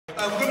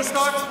to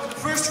start with the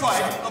first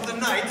fight of the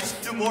night,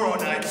 tomorrow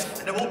night,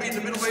 and it will be in the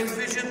middleweight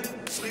division.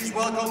 Please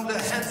welcome the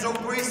Hanzo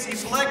Gracie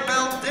black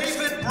belt,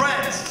 David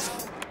Branch.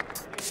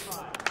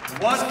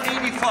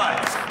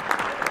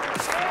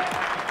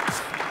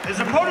 185. His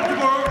opponent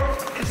tomorrow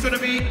is going to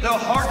be the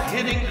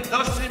hard-hitting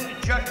Dustin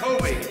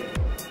Jacoby.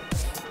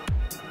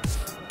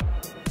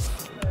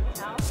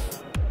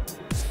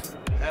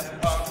 Half a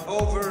pound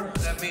over,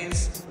 that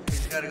means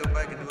he's got to go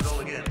back and do it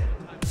all again.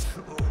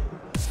 Ooh,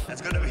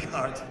 that's going to be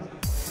hard.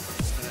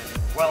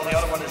 While the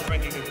other one is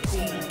drinking a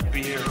cool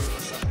beer or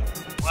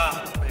something.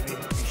 Wow, maybe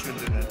he shouldn't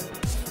do that.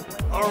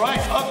 All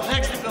right, up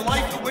next in the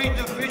lightweight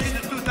division,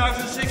 the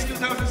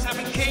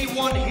 2006-2007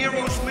 K1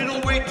 Heroes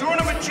middleweight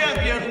tournament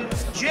champion,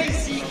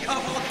 JC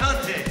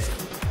Cavalcante.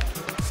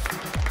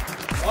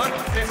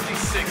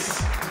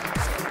 156.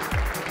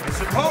 His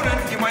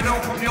opponent, you might know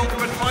from The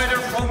Ultimate Fighter,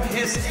 from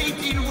his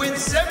 18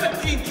 wins,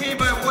 17 came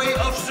by way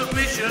of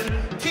submission,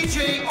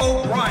 TJ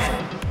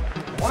O'Brien.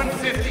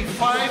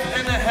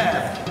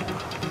 155.5.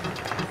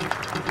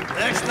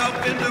 Next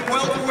up in the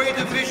welterweight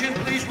division,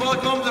 please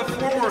welcome the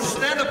former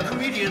stand-up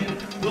comedian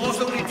who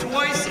lost only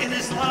twice in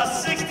his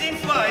last 16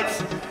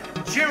 fights,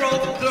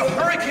 Gerald the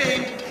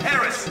Hurricane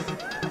Harris.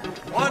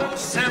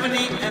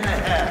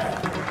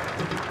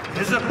 170.5.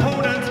 His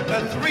opponent,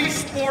 a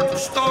three-sport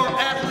star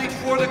athlete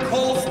for the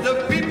Colts,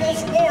 the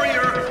People's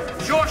Warrior,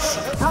 Josh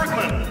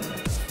Bergman.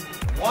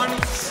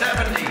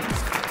 170.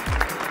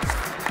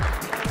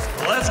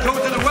 Let's go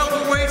to the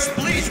welterweights.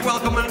 Please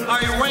welcome an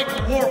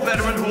Iraq war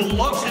veteran who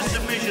loves his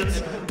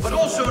submissions, but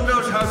also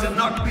knows how to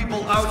knock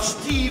people out,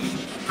 Steve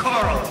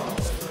Carl.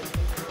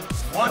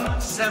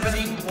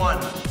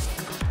 171.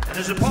 And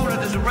his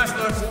opponent is a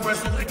wrestler who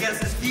wrestled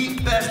against the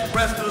best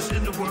wrestlers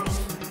in the world,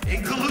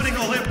 including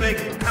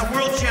Olympic and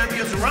world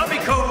champions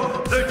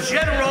Ramiko, the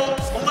General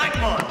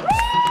Blackmon.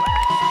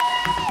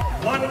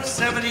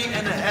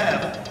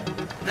 170.5.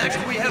 Next,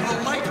 we have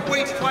a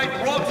lightweight fight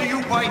brought to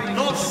you by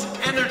NOS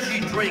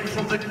Energy Drink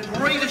from the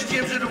greatest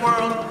gyms in the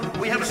world.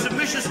 We have a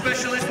submission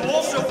specialist who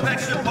also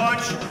packs a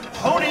punch,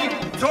 Tony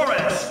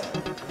Torres,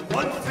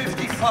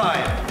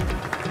 155.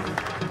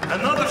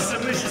 Another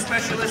submission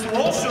specialist who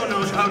also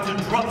knows how to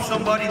drop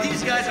somebody.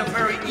 These guys are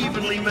very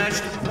evenly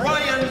matched,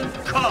 Brian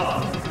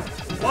Cobb,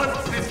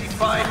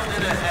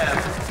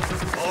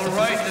 155.5. All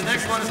right, the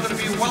next one is going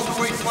to be a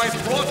welterweight fight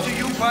brought to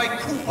you by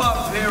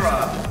Kupa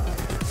Vera.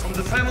 From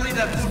the family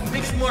that put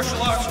mixed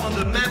martial arts on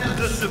the map,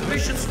 the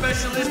submission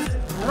specialist,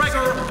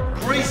 Gregor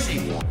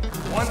Gracie,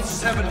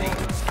 170.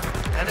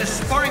 And his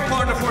sparring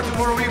partner for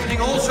tomorrow evening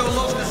also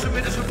loves to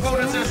submit his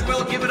opponents as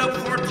well. Give it up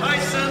for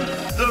Tyson,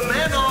 the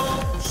man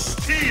of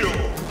steel,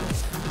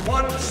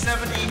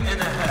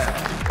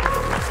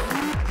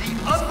 170.5. The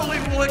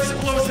unbelievable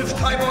explosive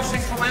Thai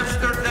boxing from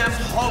Amsterdam,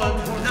 Holland,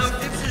 who now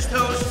dips his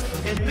toes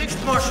in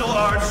mixed martial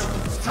arts,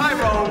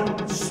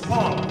 Tyrone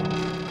Spong,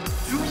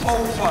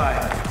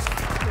 205.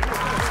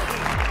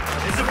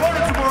 His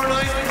opponent tomorrow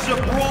night is a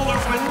brawler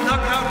with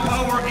knockout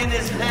power in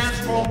his hands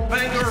from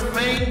Bangor,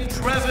 Maine,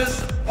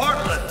 Travis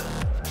Bartlett.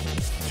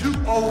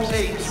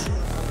 208.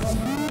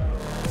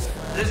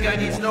 This guy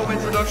needs no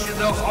introduction,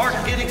 the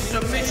hard-hitting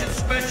submission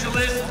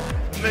specialist,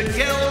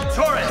 Miguel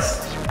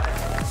Torres.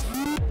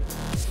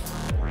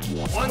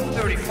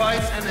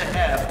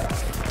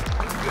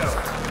 135.5. Go.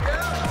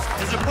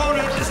 His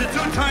opponent is a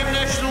two-time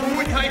national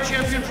Muay Thai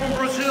champion from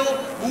Brazil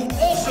who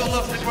also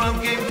loves the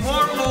ground game,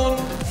 Marlon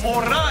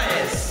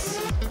Moraes.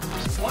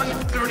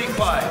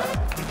 135.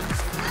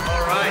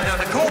 All right, now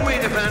the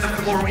co-main event of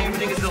tomorrow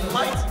evening is a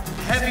light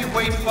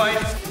heavyweight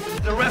fight.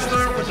 The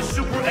wrestler with the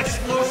super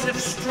explosive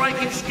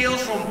striking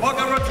skills from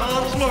Boca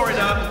Raton,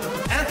 Florida,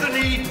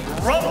 Anthony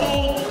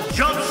Rumble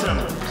Johnson.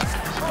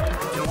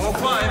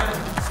 205.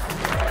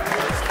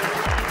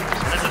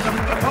 And his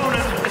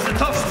opponent is a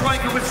tough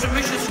striker with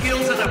submission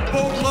skills and a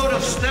boatload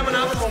of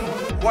stamina from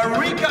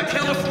Wairika,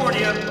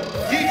 California,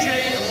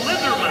 DJ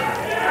Linderman.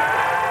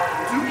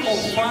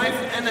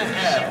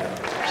 205.5.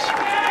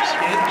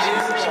 It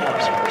is on.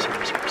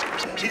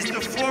 He's the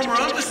former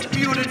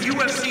undisputed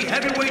UFC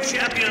heavyweight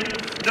champion,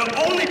 the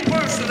only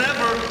person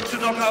ever to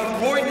knock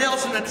out Roy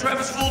Nelson and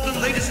Travis Fulton.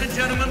 Ladies and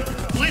gentlemen,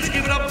 please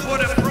give it up for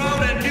the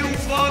proud and new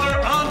father,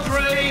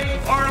 Andrei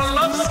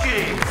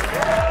Arlovsky.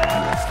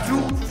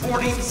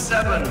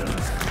 247.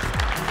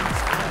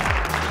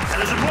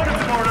 And his opponent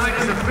tomorrow night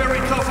is a very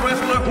tough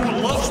wrestler who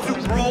loves to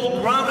brawl,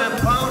 ground and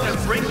pound, and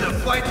bring the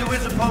fight to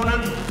his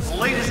opponent.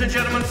 Ladies and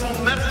gentlemen,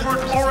 from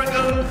Medford,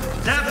 Oregon,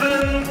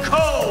 Devin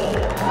Cole.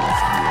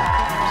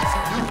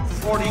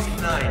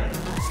 249.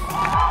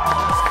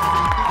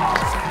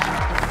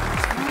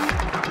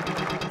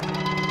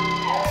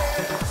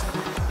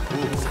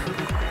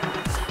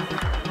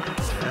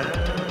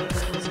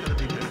 It's gonna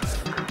be good.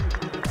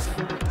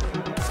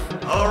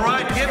 All right.